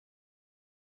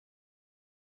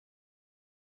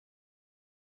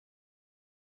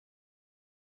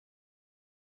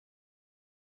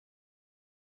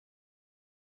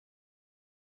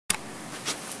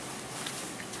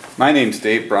My name's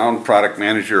Dave Brown, Product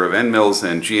Manager of end mills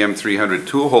and GM300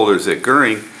 tool holders at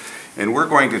Guhring, and we're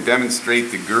going to demonstrate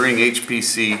the Guhring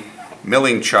HPC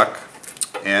milling chuck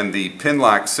and the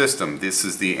PinLock system. This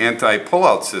is the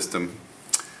anti-pullout system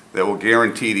that will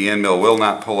guarantee the end mill will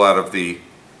not pull out of the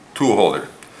tool holder.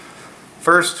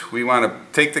 First, we want to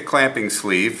take the clamping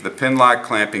sleeve, the PinLock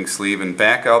clamping sleeve, and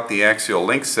back out the axial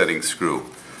link setting screw.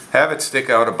 Have it stick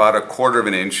out about 1/4 of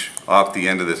an inch off the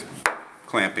end of the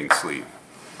clamping sleeve.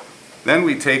 Then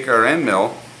we take our end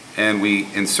mill and we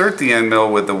insert the end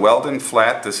mill with the Weldon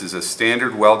flat. This is a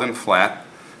standard Weldon flat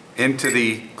into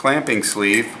the clamping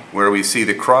sleeve where we see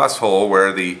the cross hole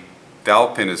where the dowel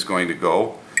pin is going to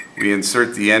go. We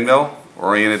insert the end mill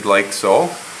oriented like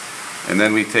so, and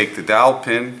then we take the dowel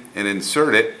pin and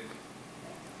insert it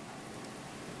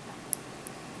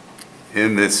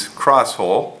in this cross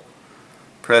hole.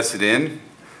 Press it in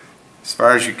as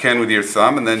far as you can with your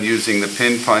thumb, and then using the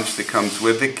pin punch that comes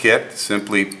with the kit,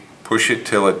 simply push it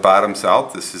till it bottoms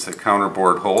out. This is a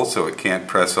counterbore hole, so it can't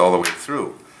press all the way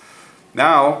through.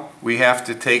 Now we have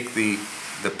to take the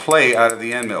play out of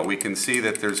the end mill. We can see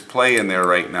that there's play in there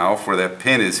right now for that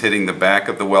pin is hitting the back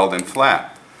of the Weldon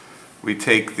flat. We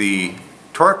take the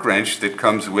torque wrench that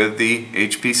comes with the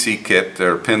HPC kit,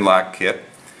 or PinLock kit,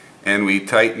 and we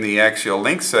tighten the axial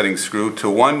link setting screw to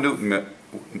 1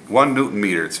 Newton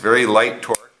meter. It's very light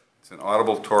torque. It's an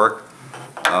audible torque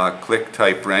click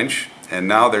type wrench, and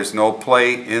now there's no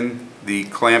play in the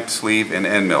clamp sleeve and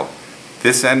end mill.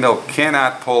 This end mill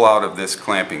cannot pull out of this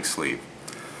clamping sleeve.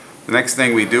 The next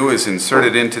thing we do is insert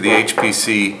it into the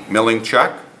HPC milling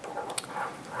chuck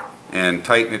and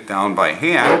tighten it down by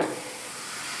hand.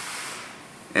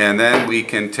 And then we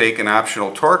can take an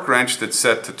optional torque wrench that's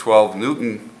set to 12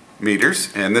 Newton meters,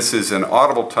 and this is an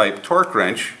audible type torque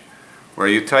wrench where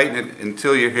you tighten it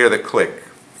until you hear the click.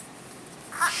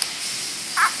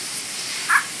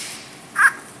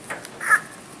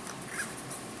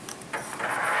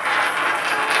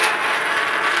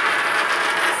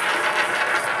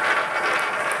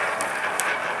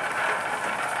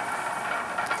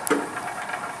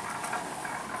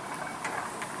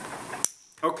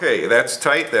 Okay, that's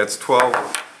tight. That's 12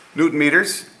 Newton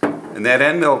meters, and that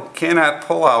end mill cannot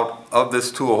pull out of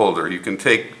this tool holder. You can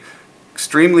take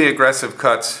extremely aggressive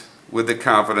cuts with the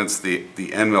confidence the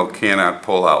end mill cannot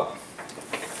pull out.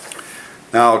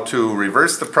 Now, to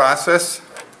reverse the process,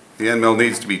 the end mill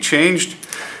needs to be changed.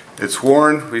 It's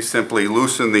worn. We simply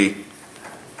loosen the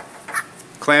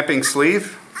clamping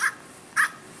sleeve,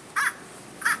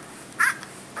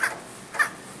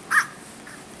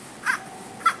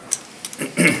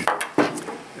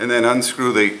 and then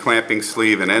unscrew the clamping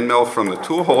sleeve and end mill from the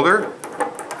tool holder.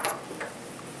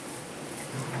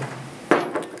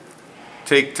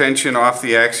 Take tension off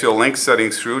the axial link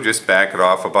setting screw, just back it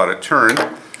off about a turn.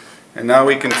 And now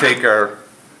we can take our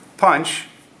punch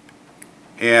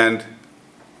and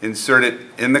insert it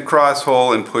in the cross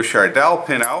hole and push our dowel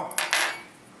pin out.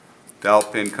 Dowel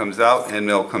pin comes out, end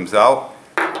mill comes out,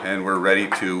 and we're ready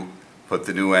to put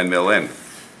the new end mill in.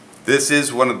 This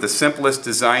is one of the simplest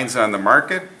designs on the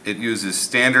market. It uses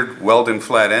standard Weldon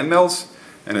flat end mills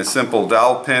and a simple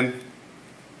dowel pin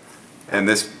and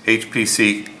this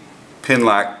HPC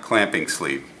PinLock clamping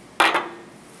sleeve.